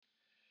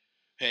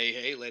Hey,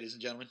 hey, ladies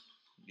and gentlemen.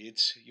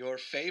 It's your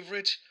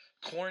favorite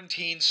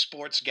quarantine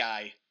sports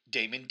guy,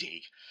 Damon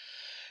D.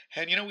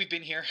 And we've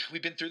been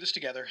through this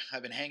together.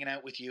 I've been hanging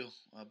out with you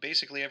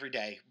basically every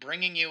day,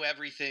 bringing you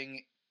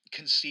everything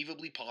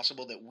conceivably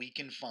possible that we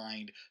can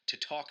find to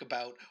talk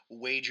about,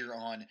 wager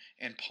on,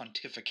 and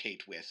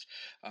pontificate with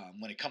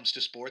when it comes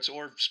to sports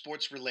or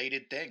sports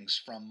related things,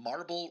 from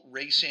marble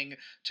racing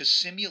to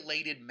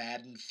simulated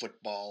Madden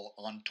football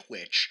on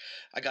Twitch.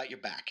 I got your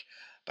back.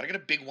 But I got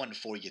a big one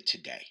for you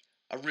today.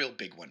 A real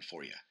big one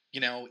for you.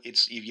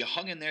 It's if you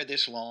hung in there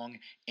this long,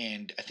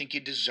 and I think you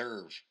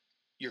deserve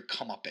your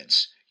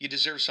comeuppance. You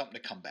deserve something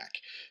to come back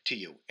to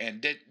you,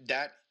 and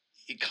that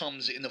it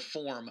comes in the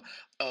form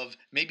of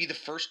maybe the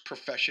first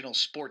professional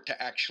sport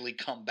to actually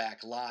come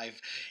back live,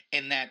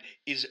 and that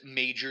is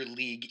Major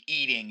League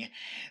Eating.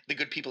 The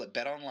good people at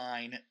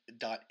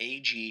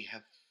BetOnline.ag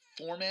have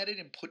formatted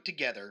and put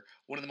together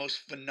one of the most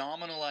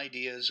phenomenal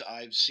ideas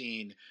I've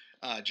seen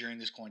during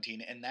this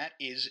quarantine, and that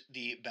is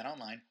the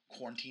BetOnline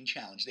Quarantine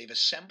Challenge. They've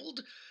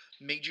assembled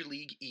Major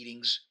League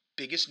Eating's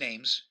biggest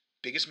names,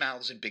 biggest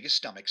mouths, and biggest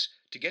stomachs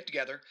to get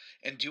together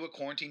and do a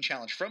quarantine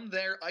challenge from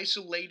their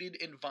isolated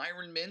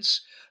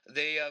environments.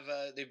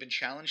 They've been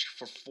challenged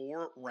for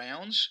 4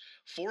 rounds,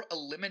 4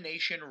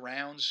 elimination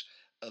rounds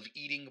of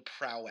eating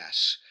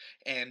prowess,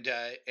 and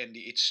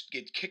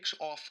it kicks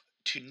off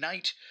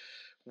tonight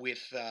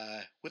with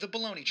a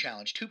bologna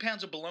challenge. 2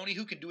 pounds of bologna.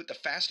 Who can do it the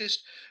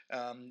fastest?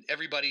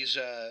 Everybody's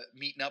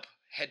meeting up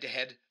head to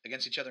head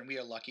against each other, and we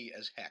are lucky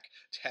as heck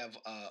to have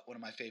one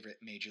of my favorite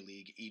Major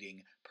League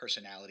Eating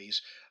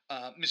personalities,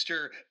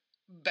 Mr.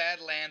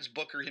 Badlands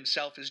Booker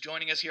himself, is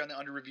joining us here on the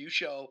Under Review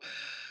Show.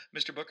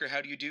 Mr. Booker,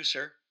 how do you do,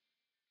 sir?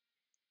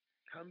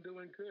 I'm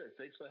doing good.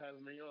 Thanks for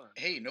having me on.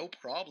 Hey, no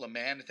problem,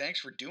 man. Thanks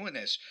for doing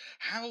this.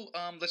 How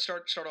let's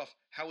start off.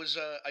 How is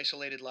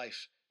isolated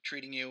life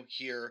treating you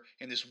here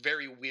in this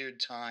very weird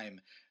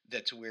time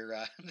that we're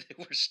that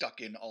we're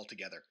stuck in all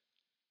together?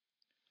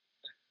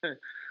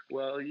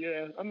 Well,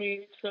 yeah. I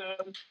mean,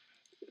 I'm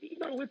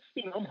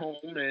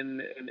home,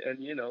 and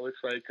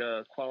it's like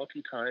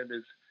quality time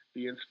is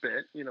being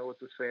spent, with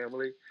the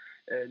family,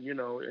 and then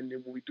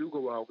when we do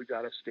go out, we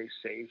gotta stay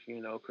safe,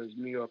 because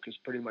New York is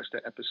pretty much the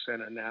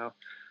epicenter now.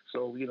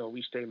 So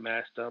we stay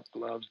masked up,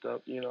 gloved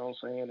up, what I'm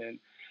saying, and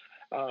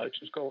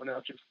just going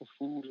out just for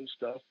food and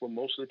stuff, but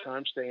most of the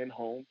time staying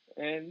home.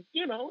 And,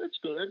 it's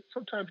good.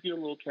 Sometimes you get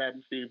a little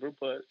cabin fever,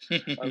 but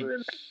other than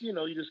that,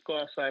 you just go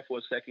outside for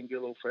a second, get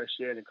a little fresh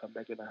air, and then come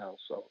back in the house.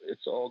 So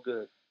it's all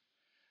good.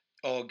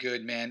 All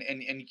good, man.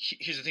 And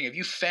here's the thing: have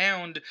you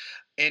found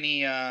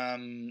any? I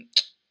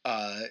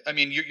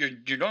mean,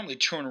 you're normally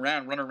touring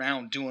around, running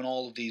around, doing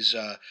all of these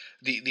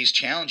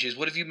challenges.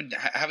 What have you been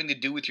having to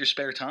do with your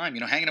spare time?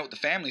 Hanging out with the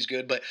family's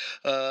good, but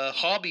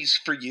hobbies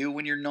for you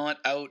when you're not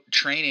out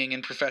training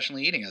and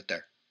professionally eating out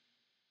there.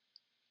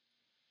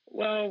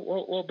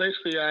 Well,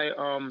 basically, I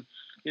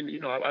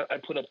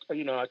put up,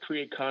 I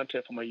create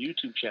content for my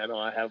YouTube channel.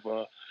 I have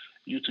a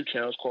YouTube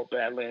channel it's called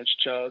Badlands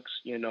Chugs.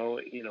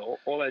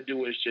 All I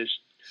do is just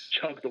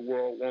chug the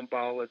world one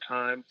bottle at a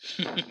time.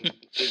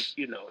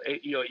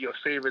 Your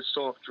favorite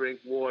soft drink,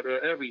 water,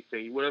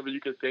 everything, whatever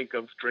you can think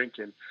of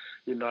drinking.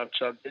 I've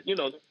chugged it.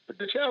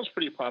 The channel's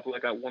pretty popular. I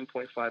got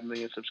 1.5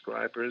 million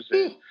subscribers,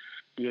 and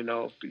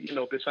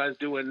besides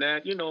doing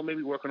that,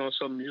 maybe working on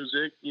some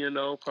music.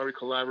 Probably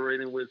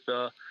collaborating with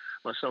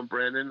my son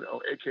Brandon,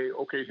 aka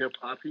OK Hip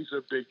Hop. He's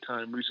a big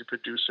time music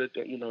producer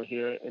that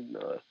here in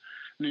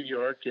New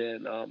York,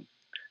 and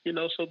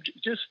so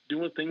just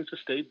doing things to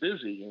stay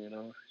busy, and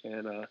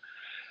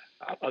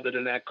other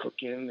than that,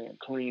 cooking and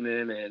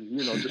cleaning and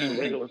just the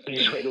regular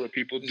things regular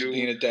people Just do.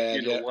 being a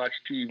dad, yeah. Watch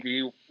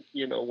TV,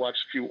 watch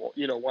a few,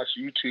 watch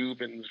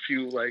YouTube and a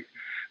few like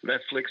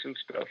Netflix and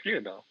stuff.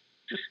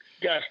 Just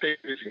gotta stay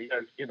busy.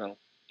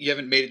 You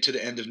haven't made it to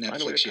the end of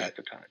Find a way Netflix to pass yet.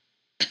 the time.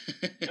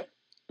 Yep.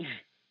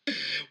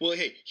 Well,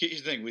 hey,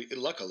 here's the thing.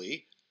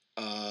 Luckily,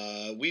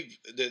 or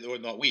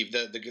not we've,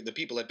 the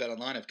people at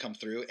BetOnline have come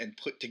through and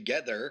put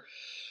together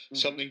Mm-hmm.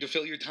 something to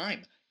fill your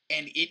time.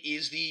 And it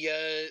is the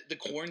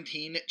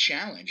quarantine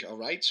challenge. All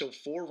right, so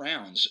 4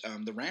 rounds.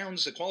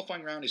 The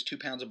qualifying round is 2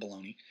 pounds of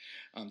bologna.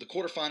 The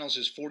quarterfinals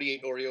is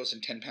 48 Oreos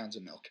and 10 pounds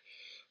of milk.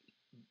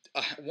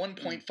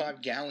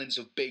 1.5 gallons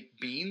of baked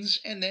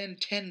beans, and then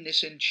 10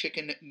 Nissan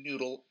chicken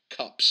noodle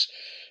cups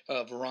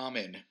of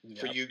ramen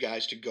for Yep. you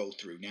guys to go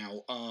through.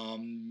 Now,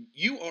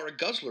 you are a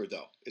guzzler,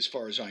 though, as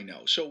far as I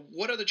know. So,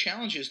 what are the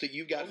challenges that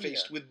you've got Oh yeah.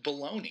 faced with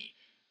bologna?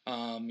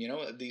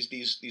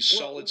 These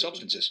solid Well,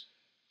 substances.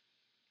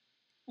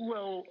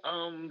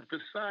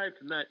 besides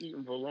not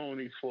eating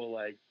bologna for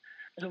like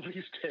at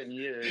least 10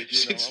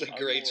 years, Since the I'm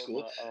grade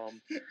more of school.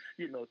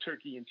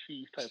 turkey and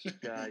cheese type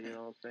of guy. You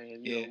know what I'm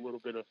saying? Yeah. A little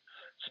bit of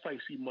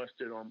spicy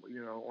mustard on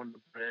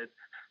the bread,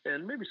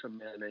 and maybe some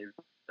mayonnaise.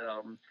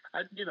 I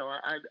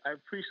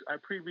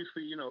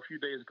previously, a few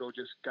days ago,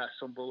 just got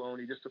some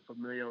bologna just to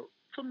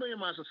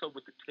familiarize myself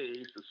with the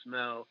taste, the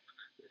smell,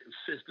 the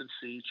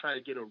consistency, try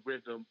to get a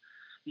rhythm.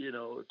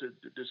 To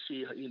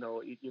see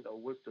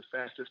what's the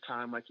fastest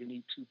time I can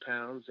eat 2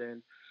 pounds,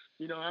 and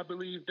I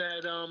believe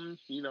that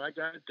I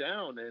got it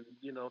down, and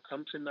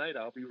come tonight,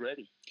 I'll be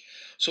ready.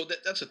 So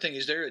that's the thing.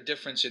 Is there a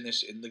difference in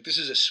this? Like this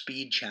is a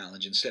speed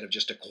challenge instead of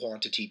just a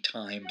quantity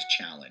timed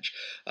challenge.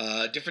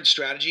 Different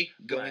strategy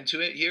go Right.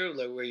 into it here,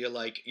 where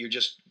you're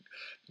just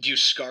do you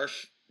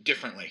scarf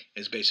differently?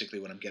 Is basically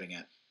what I'm getting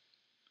at.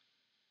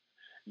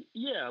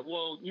 Yeah.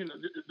 Well,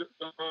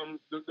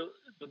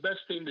 the best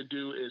thing to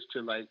do is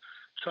to like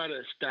try to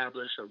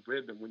establish a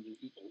rhythm when you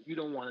eat. You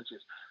don't want to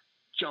just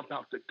jump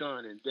out the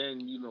gun and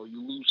then you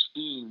lose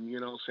steam. You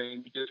know what I'm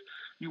saying? Because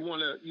you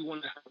want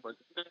to have a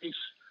nice,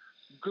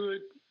 good,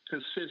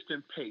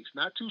 consistent pace.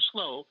 Not too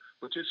slow,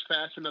 but just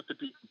fast enough to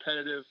be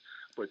competitive.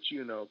 But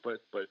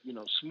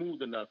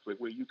smooth enough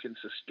where you can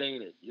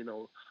sustain it.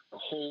 The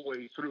whole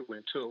way through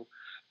until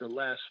the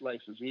last slice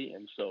is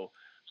eaten. So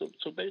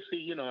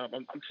basically,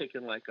 I'm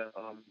taking like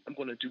I'm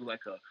going to do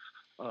like a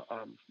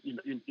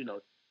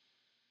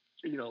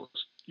you know,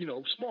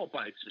 small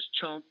bites, just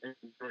chunk and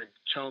drink,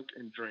 chunk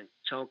and drink,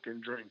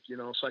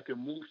 so I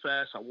can move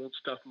fast. I won't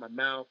stuff my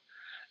mouth,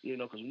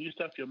 because when you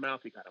stuff your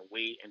mouth, you got to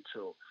wait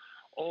until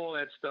all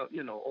that stuff,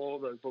 all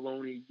the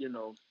bologna,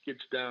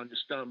 gets down your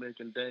stomach,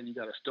 and then you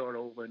got to start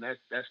over, and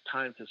that's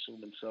time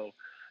consuming. So,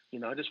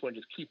 I just want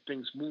to just keep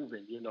things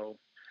moving,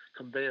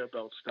 conveyor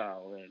belt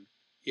style, and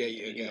Yeah,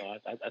 yeah, yeah.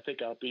 I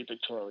think I'll be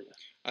victorious.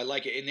 I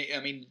like it. And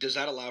I mean, does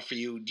that allow for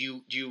you?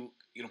 Do you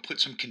put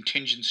some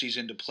contingencies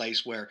into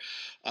place where,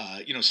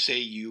 say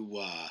you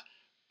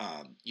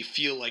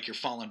feel like you're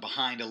falling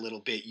behind a little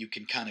bit, you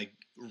can kind of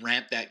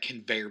ramp that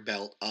conveyor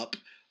belt up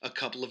a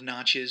couple of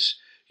notches.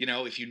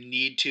 If you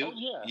need to. Oh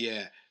yeah,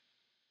 Yeah,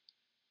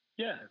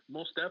 yeah,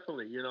 most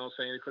definitely. What I'm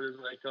saying, because it's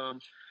like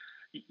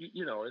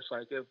it's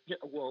like if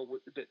well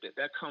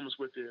that comes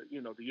with the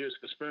years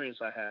of experience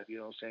I have.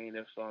 What I'm saying,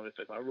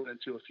 if I run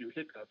into a few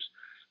hiccups,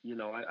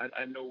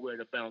 I know where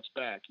to bounce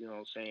back. What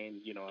I'm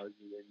saying,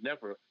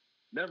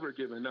 never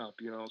giving up.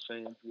 What I'm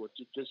saying, well,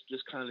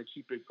 just kind of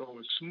keep it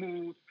going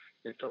smooth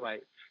until I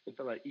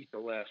eat the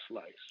last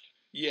slice.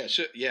 yeah.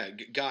 So yeah,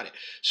 got it.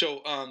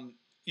 So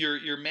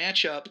your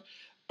matchup.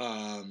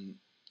 Um,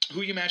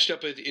 who you matched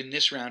up with in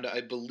this round?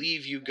 I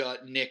believe you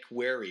got Nick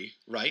Wary,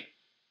 right?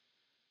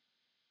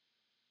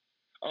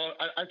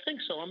 I think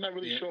so. I'm not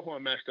really Yeah. sure who I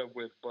matched up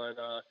with, but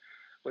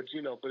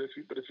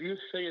if you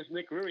say it's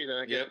Nick Riri, then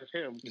I guess Yep. it's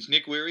him. It's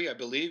Nick Weary, I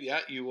believe.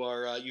 Yeah, you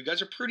are. You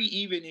guys are pretty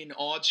even in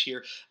odds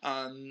here.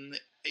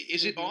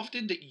 Is it Hmm.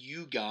 often that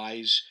you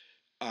guys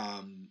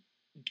um,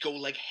 go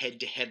like head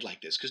to head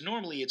like this? Because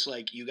normally it's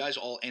like you guys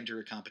all enter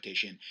a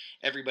competition.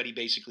 Everybody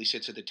basically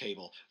sits at the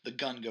table. The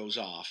gun goes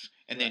off,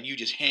 and then Right. you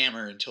just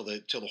hammer until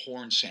the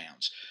horn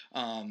sounds.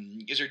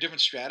 Is there a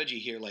different strategy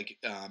here? Like,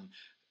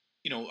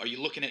 are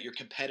you looking at your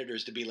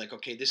competitors to be like,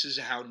 okay, this is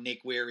how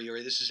Nick Wary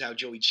or this is how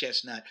Joey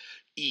Chestnut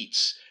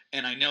eats,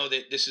 and I know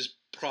that this is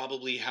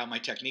probably how my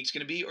technique's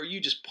going to be, or are you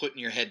just putting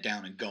your head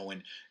down and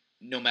going,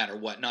 no matter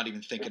what, not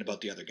even thinking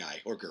about the other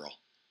guy or girl?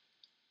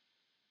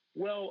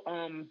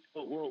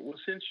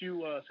 Since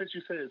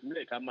you said it's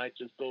Nick, I might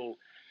just go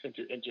and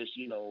just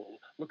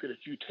look at a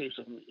few tapes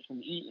of him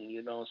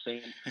eating.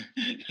 Saying,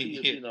 see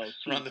if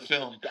Run the what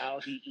film. style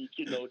he eats.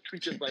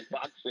 Treat it like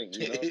boxing.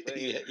 Saying,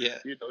 Yeah, yeah.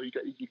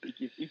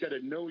 you got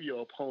to know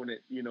your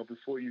opponent.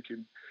 Before you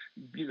can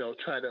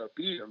try to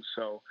beat him.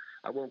 So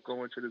I won't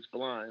go into this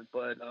blind,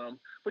 but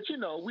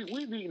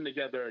we've eaten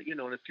together. In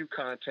a few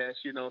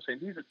contests.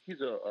 Saying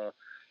he's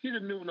a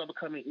new and up and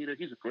coming eater.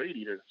 He's a great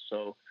eater.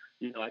 So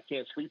I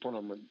can't sleep on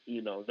him, and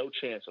no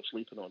chance of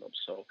sleeping on him.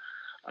 So,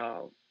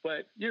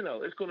 but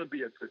it's going to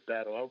be a good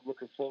battle. I'm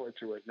looking forward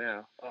to it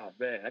now. Oh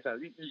man, I got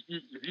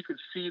you could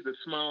see the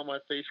smile on my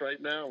face right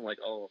now. I'm like,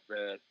 oh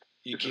man,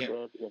 You this is can't.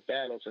 going to be a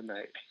battle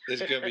tonight.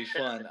 It's gonna be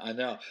fun. I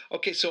know.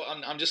 Okay, so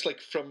I'm just like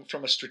from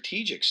a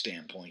strategic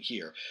standpoint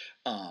here.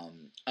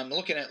 I'm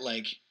looking at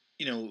like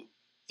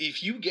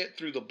if you get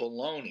through the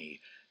baloney,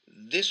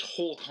 this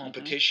whole Hmm.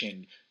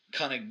 competition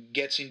kind of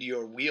gets into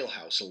your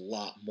wheelhouse a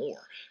lot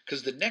more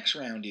because the next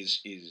round is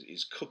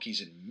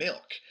cookies and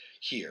milk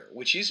here,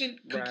 which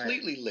isn't Right.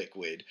 completely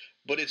liquid,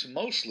 but it's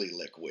mostly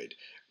liquid.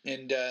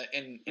 And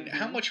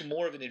how Hmm. much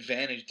more of an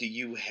advantage do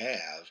you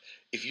have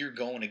if you're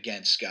going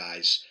against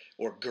guys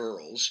or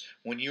girls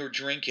when you're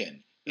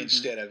drinking Hmm.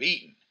 instead of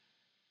eating?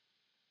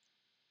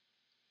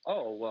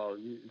 Oh well,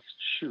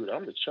 shoot,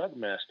 I'm the chug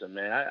master,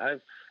 man.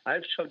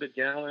 I've chugged a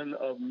gallon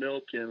of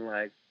milk in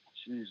like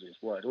Jesus,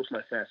 what? What's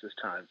my fastest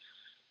time?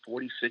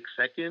 46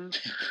 seconds.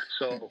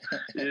 So,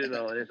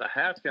 and if a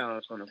half gallon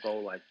is going to go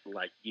like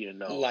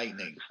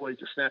Lightning. before you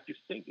can snap your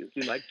fingers,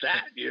 like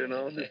that,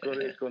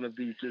 it's gonna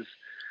be just,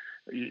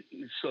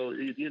 so,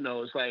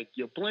 it's like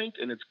you blink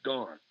and it's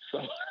gone.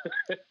 So,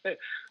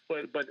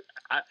 but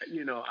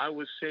I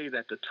would say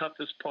that the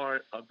toughest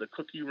part of the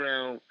cookie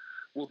round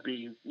will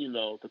be,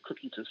 the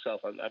cookies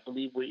itself. I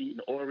believe we're eating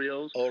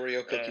Oreos,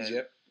 Oreo cookies,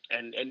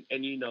 and, yep.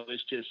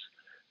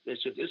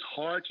 it's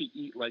hard to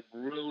eat like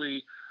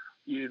really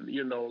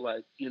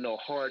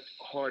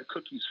hard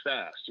cookies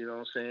fast. You know what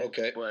I'm saying?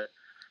 Okay. But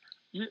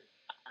you,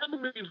 I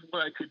believe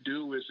what I could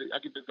do is I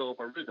could develop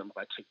a rhythm. If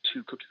I take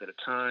two cookies at a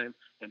time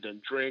and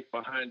then drink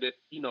behind it,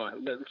 I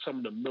let some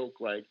of the milk,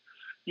 like,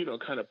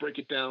 kind of break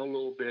it down a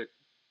little bit,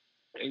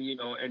 and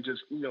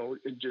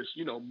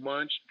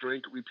munch,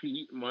 drink,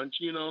 repeat, munch.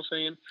 You know what I'm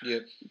saying?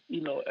 Yep.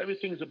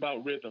 Everything's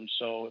about rhythm.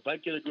 So if I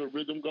get a good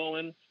rhythm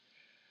going,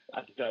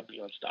 I think I'd be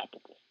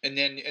unstoppable. And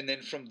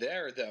then from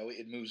there, though,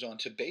 it moves on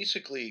to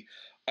basically,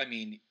 I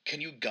mean,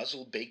 can you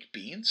guzzle baked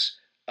beans?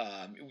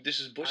 This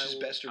is Bush's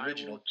best I will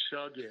original.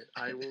 chug it.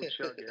 I will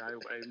chug it.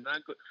 I'm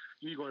not go,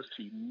 You're going to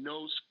see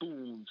no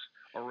spoons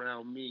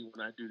around me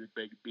when I do the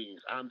baked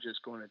beans. I'm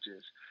just going to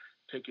just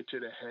take it to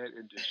the head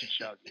and just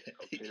chug it.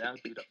 Okay, that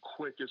would be the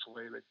quickest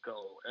way to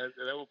go.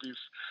 That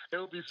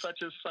will be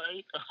such a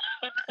sight.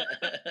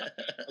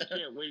 I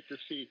can't wait to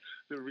see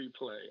the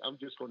replay. I'm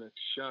just going to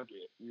chug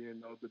it.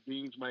 The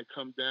beans might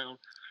come down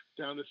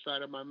the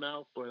side of my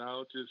mouth, but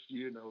I'll just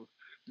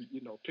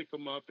pick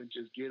them up and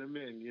just get them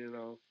in.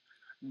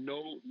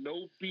 No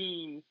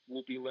bean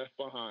will be left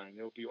behind.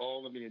 It'll be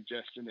all in the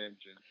ingestion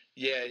engine.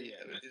 Yeah, Oh yeah.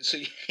 yeah. So,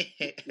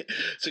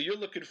 so you're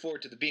looking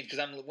forward to the beans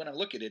because when I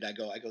look at it, I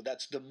go,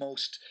 that's the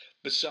most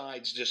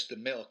besides just the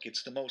milk.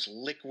 It's the most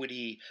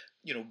liquidy,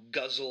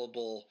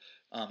 guzzleable,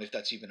 if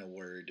that's even a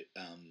word,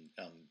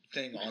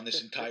 thing on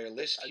this entire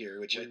list here.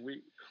 Which I,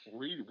 we,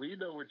 we we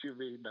know what you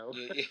mean, though.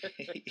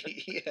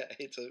 yeah,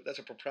 yeah, that's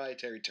a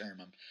proprietary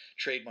term. I'm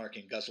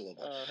trademarking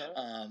guzzleable. Uh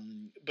huh.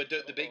 But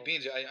the baked Uh-oh.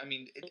 beans, I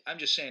mean, I'm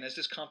just saying, as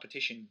this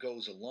competition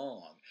goes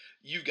along,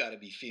 you've got to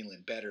be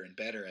feeling better and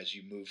better as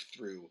you move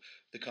through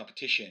the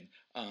competition.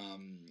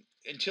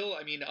 Until,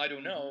 I mean, I don't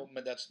Mm-hmm. know,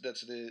 but that's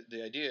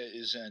the idea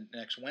is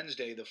next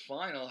Wednesday, the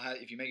final.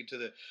 If you make it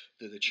to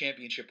the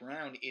championship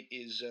round, it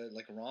is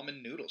like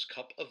ramen noodles,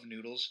 cup of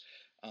noodles,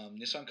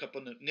 Nissan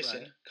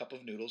Right. cup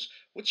of noodles.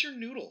 What's your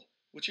noodle?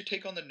 What's your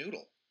take on the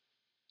noodle?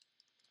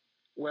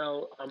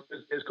 Well,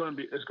 it's going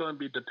to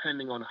be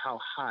depending on how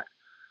hot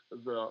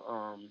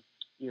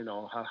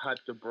how hot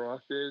the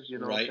broth is. You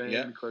know what Right. I'm saying?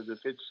 Yeah. Because if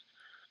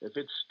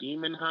it's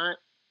steaming hot,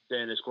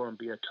 then it's going to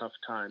be a tough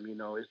time.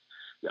 It's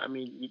yeah, I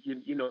mean,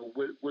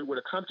 with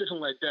a competition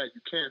like that,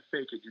 you can't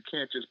fake it. You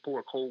can't just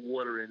pour cold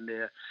water in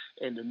there,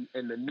 and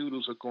the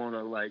noodles are going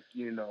to, like,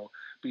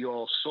 be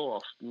all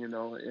soft, and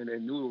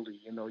noodly.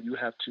 You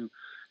have to,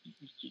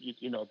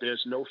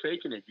 there's no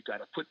faking it. You got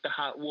to put the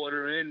hot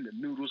water in. The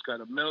noodles got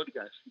to melt. You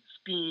got to see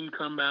steam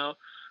come out.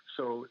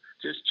 So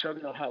just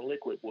chugging a hot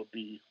liquid would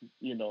be,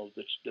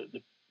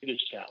 the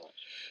biggest challenge.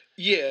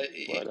 Yeah.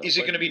 Is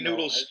it But going to be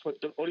noodles?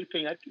 the only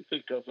thing I can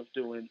think of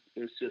doing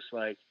is just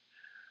like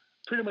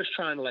pretty much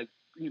trying to, like,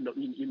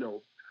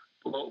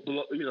 blow,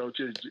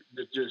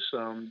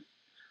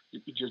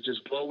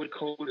 just blow with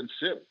cold and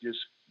sip. Just,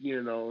 I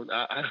don't know.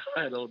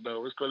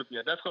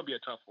 That's gonna be a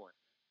tough one.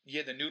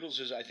 Yeah, the noodles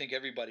is. I think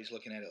everybody's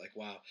looking at it like,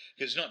 wow,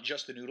 because it's not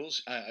just the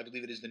noodles. I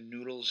believe it is the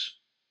noodles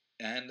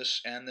and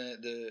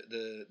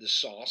the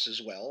sauce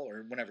as well,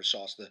 or whatever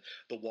sauce,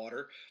 the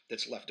water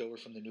that's left over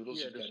from the noodles.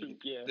 Yeah, You've the got to get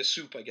soup. Yeah, the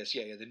soup, I guess.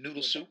 Yeah, yeah, the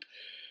noodle yeah. soup.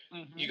 You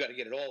Mm-hmm. got to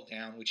get it all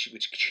down, which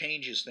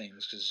changes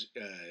things because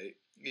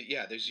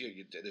yeah,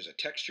 there's a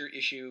texture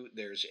issue,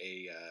 there's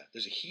a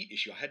heat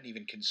issue. I hadn't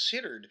even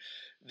considered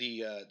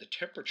the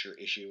temperature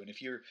issue, and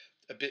if you're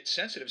a bit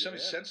sensitive,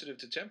 somebody's Yeah, sensitive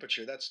to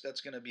temperature, that's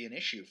going to be an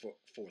issue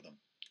for them.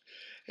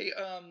 Hey,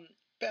 gonna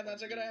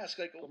Badlands, I gotta be ask,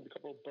 like, gonna be a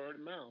couple of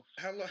burn mouths.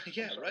 how long? I'm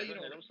Yeah, sorry. right. Go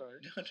ahead. I'm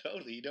sorry. No,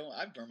 totally.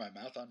 I've burned my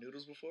mouth on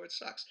noodles before. It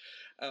sucks.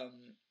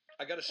 Um,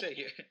 I gotta say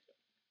here,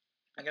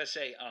 I gotta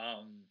say,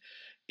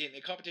 in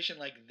a competition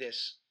like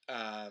this,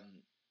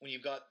 when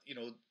you've got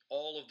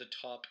all of the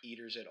top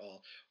eaters at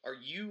all, are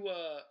you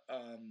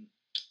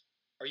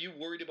are you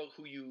worried about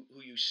who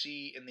you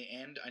see in the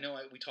end? I know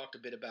we talked a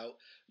bit about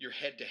your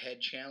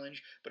head-to-head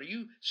challenge, but are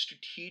you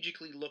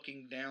strategically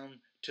looking down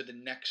to the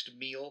next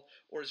meal,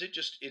 or is it's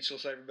just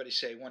like everybody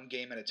say one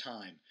game at a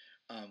time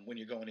when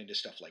you're going into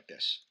stuff like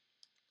this?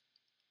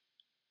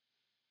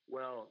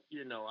 Well,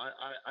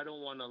 I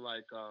don't want to,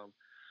 like,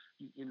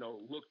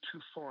 look too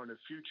far in the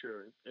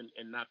future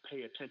and not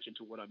pay attention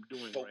to what I'm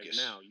doing right Focus,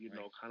 now.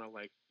 right? Kind of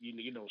like,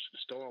 the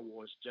Star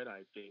Wars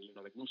Jedi thing.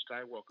 Like Luke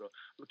Skywalker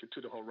looking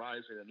to the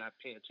horizon and not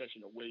paying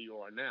attention to where you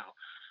are now.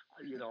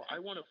 I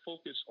want to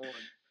focus on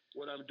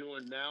what I'm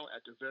doing now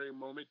at the very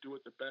moment, do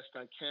it the best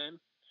I can,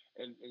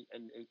 and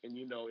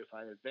if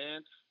I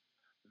advance,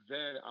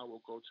 then I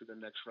will go to the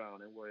next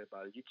round and worry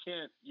about it. You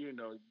can't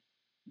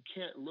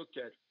look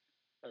at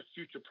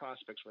future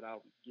prospects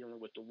without dealing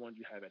with the one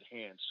you have at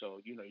hand. So,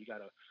 you got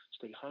to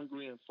stay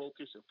hungry and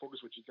focus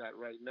what you got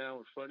right now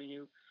in front of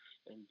you,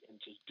 and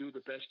just do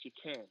the best you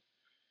can.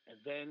 And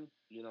then,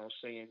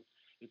 saying,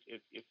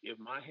 if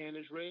my hand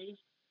is raised,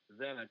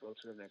 then I go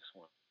to the next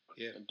one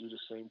Yeah. and do the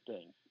same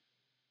thing.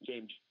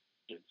 Game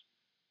kids.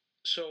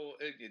 So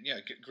yeah,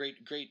 great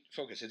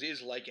focus. It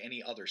is like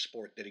any other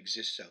sport that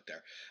exists out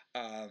there.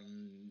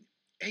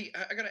 Hey,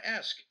 I gotta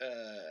ask,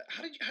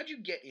 how'd you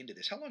get into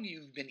this? How long have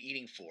you been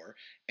eating for,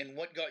 and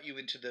what got you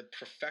into the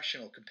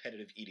professional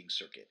competitive eating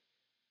circuit?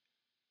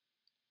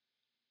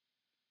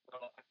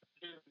 Well,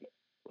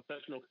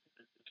 professional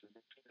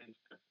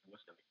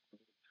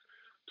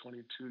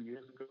 22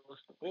 years ago or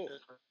something like Oh,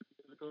 that. 22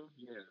 years ago,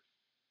 yeah,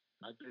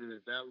 I did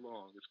it that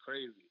long. It's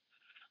crazy.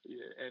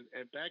 Yeah,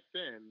 and back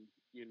then,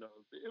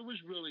 it was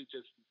really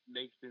just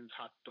Nathan's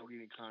hot dog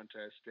eating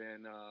contest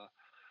and a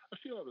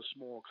few other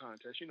small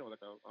contests.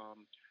 Like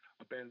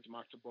a Ben's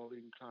matzo ball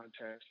eating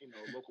contest.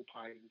 Local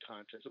pie eating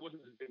contest. It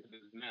wasn't as big as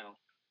it is now,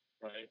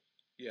 right?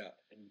 yeah.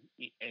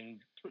 And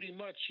pretty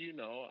much,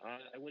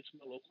 I went to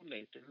my local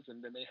Nathan's,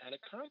 and then they had a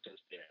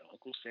contest there.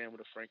 Uncle Sam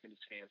with a frank in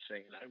his hand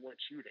saying, "I want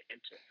you to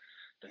enter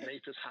the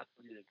Nathan's hot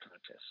dog eating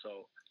contest."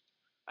 So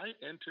I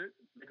entered.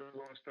 Make a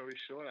long story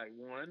short, I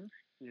won.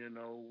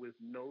 With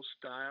no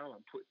style.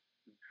 I'm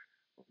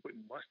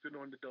putting mustard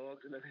on the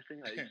dogs and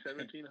everything. I ate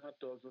 17 hot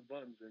dogs and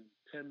buns in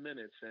 10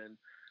 minutes, and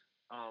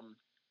um,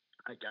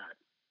 I got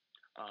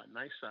a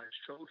nice size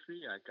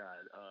trophy. I got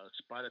a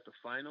spot at the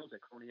finals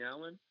at Coney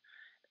Island,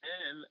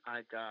 and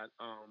I got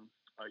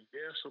a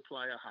year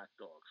supply of hot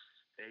dogs.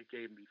 They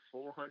gave me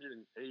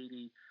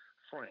 480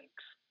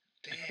 francs,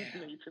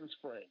 Damn. Nathan's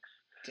francs.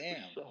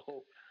 Damn.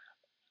 So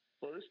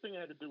first thing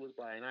I had to do was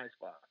buy an ice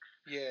box.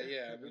 Yeah,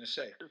 yeah. I'm The gonna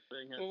say. second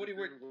thing I Well, had what to do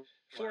you work? do was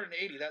like,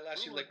 480. That what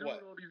lasts you am I like doing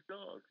what? with all these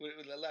dogs?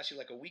 Would that last you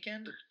like a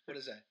weekend? What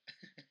is that?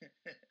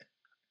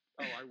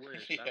 Oh, I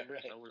wish. I Yeah,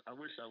 wish I right. was. I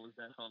wish I was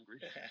that hungry,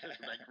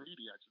 that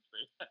greedy. I should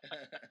say.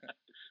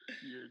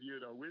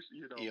 Wish.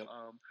 Yep.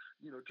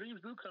 Dreams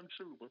do come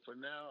true. But for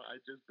now, I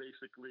just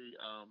basically,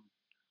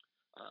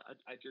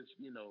 I just,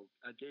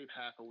 I gave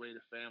half away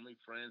to family,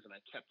 friends, and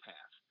I kept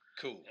half.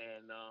 Cool.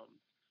 And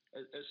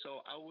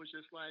so I was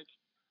just like,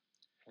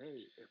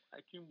 hey, if I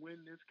can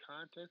win this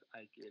contest,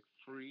 I get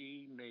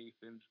free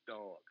Nathan's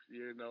dogs.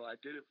 I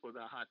did it for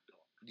the hot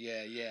dog.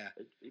 Yeah, yeah.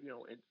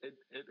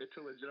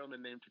 Until a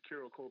gentleman named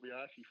Takiro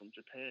Kobayashi from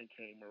Japan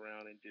came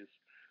around and just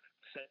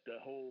set the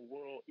whole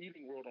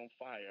eating world on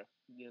fire.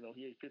 He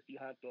ate 50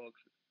 hot dogs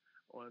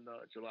on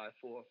July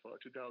 4th,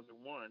 2001.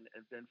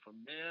 And then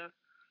from there,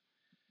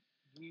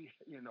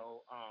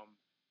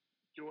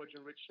 George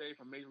and Rich Shea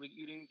from Major League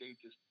Eating, they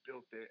just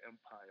built their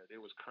empire.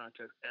 There was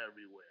contests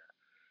everywhere.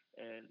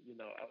 And, in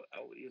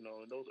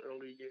those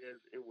early years,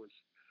 it was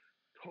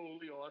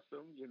totally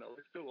awesome.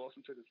 It's still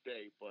awesome to this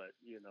day, but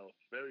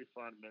very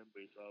fond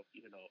memories of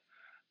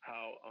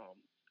how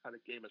the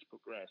game has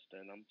progressed,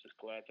 and I'm just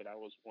glad that I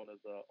was one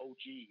of the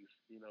OGs.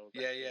 That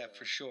Yeah, yeah,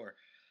 for sure.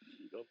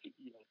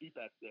 beat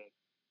back then,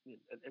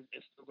 and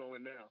it's still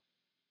going now.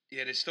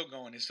 Yeah, it's still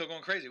going. It's still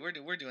going crazy. We're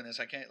doing this.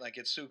 I can't like.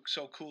 It's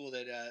so cool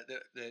that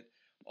that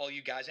all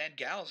you guys and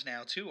gals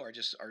now too are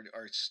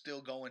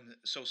still going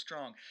so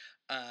strong.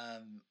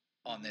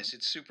 On Hmm. this,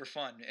 it's super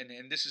fun,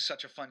 and this is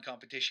such a fun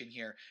competition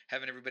here.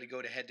 Having everybody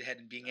go to head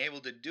and being Yeah,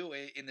 able to do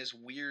it in this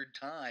weird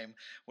time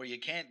where you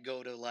can't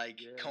go to like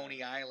yeah,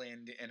 Coney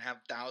Island and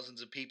have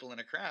thousands of people in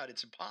a crowd.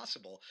 It's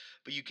impossible.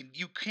 But you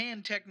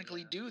can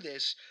technically yeah. do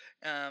this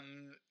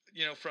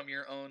from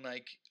your own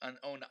like an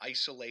own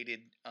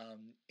isolated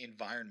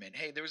environment.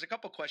 Hey, there was a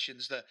couple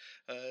questions. The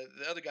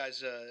other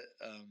guys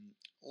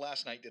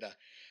last night did a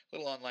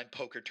little online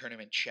poker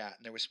tournament chat,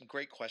 and there was some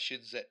great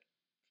questions that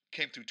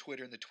came through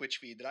Twitter and the Twitch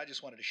feed that I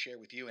just wanted to share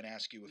with you and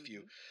ask you a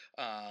few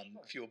Hmm.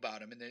 Sure.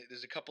 about them. And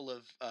there's a couple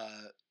of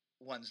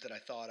ones that I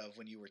thought of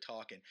when you were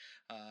talking.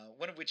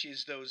 One of which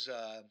is those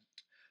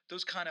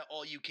kind of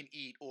all you can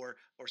eat or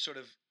sort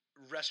of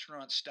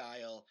restaurant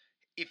style,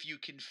 if you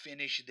can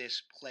finish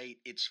this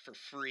plate it's for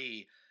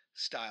free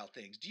style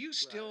things. Do you Right.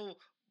 still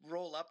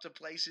roll up to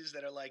places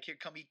that are like, here,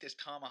 come eat this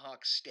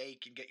tomahawk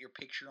steak and get your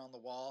picture on the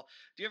wall?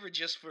 Do you ever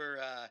just for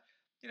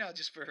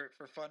just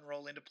for fun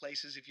roll into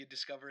places if you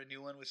discover a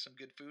new one with some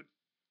good food?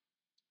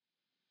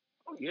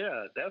 Oh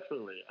yeah,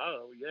 definitely.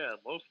 Oh yeah,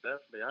 most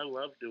definitely. I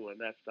love doing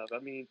that stuff. I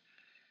mean,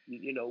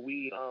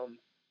 we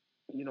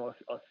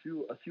a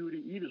few of the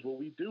eaters, what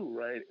we do,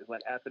 right, is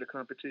like after the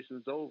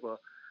competition's over,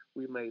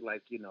 we may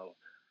like,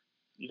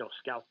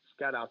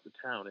 scout out the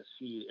town and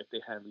see if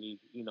they have any,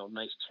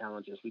 nice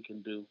challenges we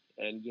can do.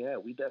 And yeah,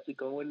 we definitely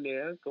go in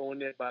there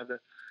by the,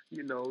 we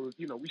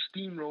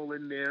steamroll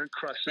in there and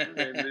crush them,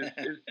 and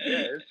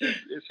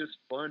it's just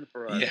fun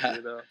for us, Yeah.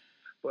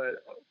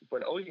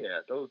 But oh yeah,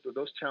 those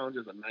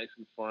challenges are nice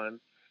and fun,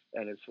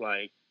 and it's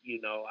like,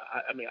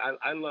 I mean,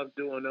 I love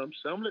doing them.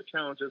 Some of the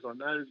challenges are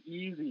not as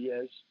easy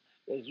as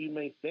you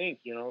may think.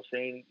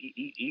 Saying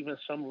even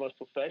some of us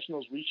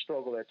professionals, we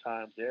struggle at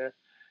times. There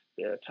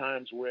are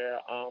times where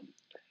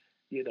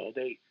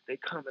they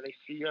come and they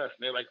see us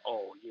and they're like,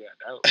 oh yeah,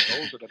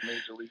 those are the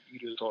major league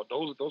eaters, or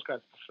those guys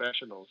are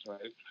professionals, right?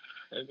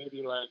 And they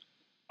be like,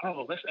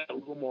 oh, let's add a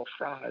little more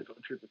fries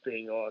onto the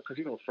thing, or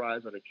because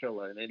fries are the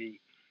killer in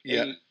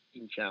Yeah. any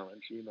eating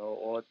challenge,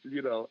 or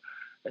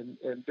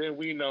and then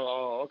we know,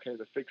 oh, okay,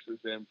 the fix is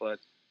in, but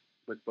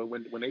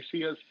when they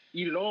see us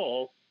eat it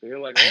all, they're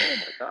like, "Oh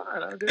my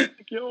God, I didn't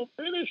think you'll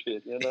finish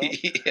it."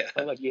 Yeah.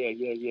 I'm like, "Yeah,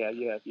 yeah, yeah,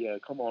 yeah, yeah.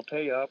 Come on,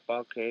 pay up.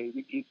 Okay,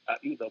 we eat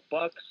either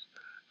bucks,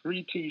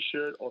 free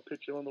T-shirt, or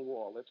picture on the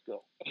wall. Let's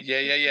go." Yeah,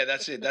 yeah, yeah.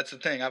 That's it. That's the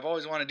thing I've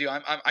always wanted to do.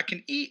 I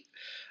can eat.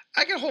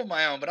 I can hold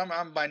my own, but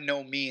I'm by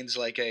no means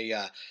like a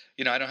I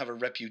don't have a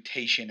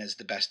reputation as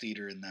the best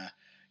eater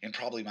in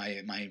probably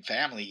my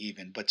family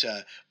even. But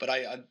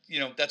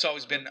that's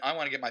always Uh-huh. been, I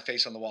want to get my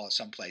face on the wall at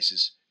some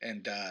places.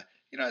 And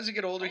as I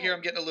get older here, I'm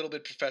Oh, getting a little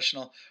bit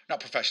professional, not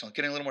professional,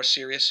 getting a little more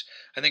serious.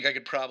 I think I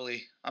might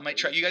there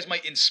try. you You guys go.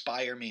 might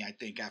inspire me. I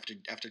think after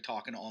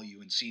talking to all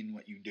you and seeing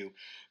what you do,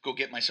 go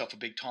get myself a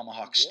big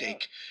tomahawk Yeah,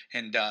 steak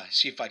and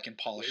see if I can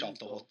there polish you off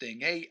the whole go.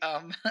 thing. Hey,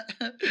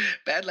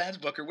 Badlands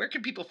Booker, where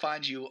can people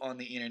find you on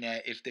the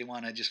internet if they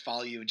want to just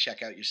follow you and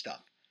check out your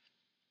stuff?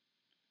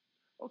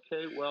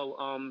 Okay, well,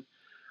 I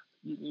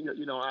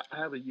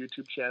have a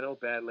YouTube channel,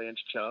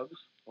 Badlands Chugs.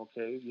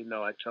 Okay,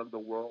 I chug the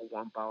world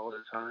one bottle at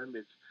a time.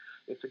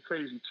 It's a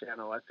crazy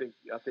channel. I think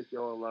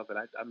you'll love it.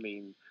 I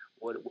mean,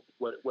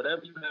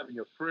 whatever you have in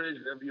your fridge,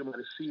 whatever you might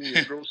have seen in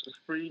your grocer's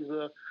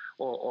freezer,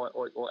 or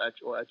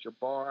at your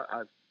bar,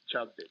 I've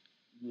chugged it.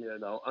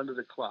 Under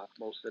the clock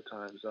most of the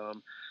times.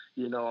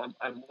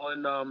 I'm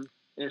on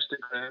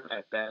Instagram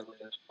at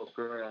Badlands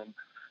Booker.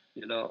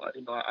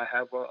 I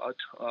have a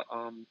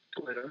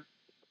Twitter.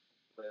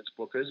 Badlands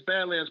Booker. It's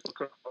Badlands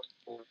Booker across the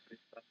board.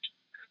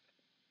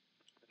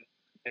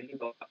 And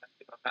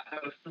I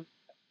have a few.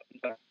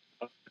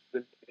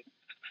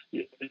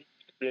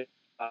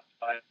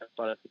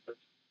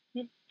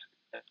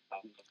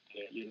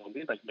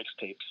 These like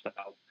mixtape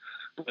style.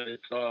 But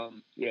it's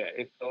on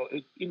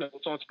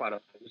Spotify.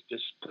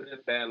 Just put in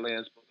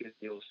Badlands Booker and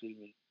you'll see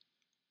me.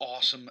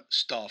 Awesome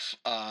stuff.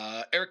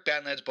 Eric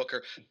Badlands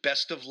Booker,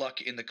 best of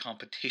luck in the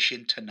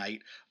competition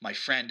tonight, my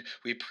friend.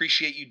 We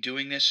appreciate you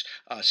doing this.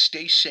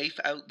 Stay safe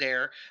out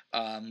there.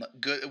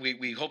 Good.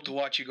 We hope to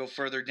watch you go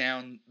further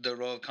down the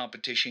road of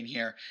competition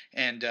here.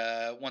 And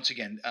once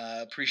again,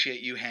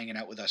 appreciate you hanging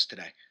out with us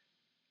today.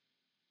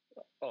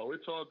 Oh,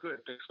 it's all good.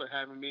 Thanks for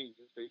having me.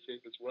 You stay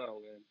safe as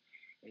well, and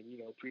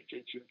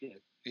appreciate you again.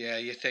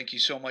 Yeah, thank you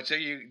so much. There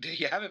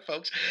you have it,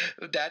 folks.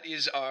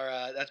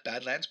 That's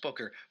Badlands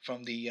Booker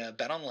from the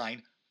Bet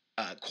Online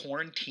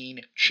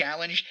Quarantine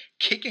Challenge,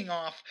 kicking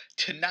off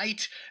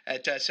tonight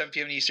at 7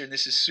 p.m. Eastern.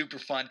 This is super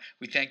fun.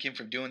 We thank him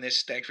for doing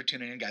this. Thanks for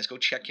tuning in, guys. Go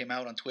check him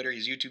out on Twitter.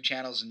 His YouTube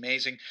channel is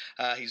amazing.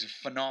 He's a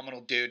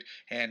phenomenal dude,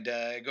 and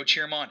go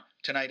cheer him on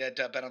tonight at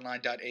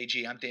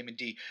betonline.ag. I'm Damon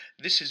D.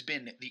 This has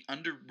been the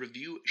Under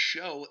Review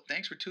Show.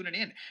 Thanks for tuning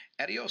in.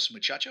 Adios,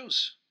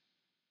 muchachos.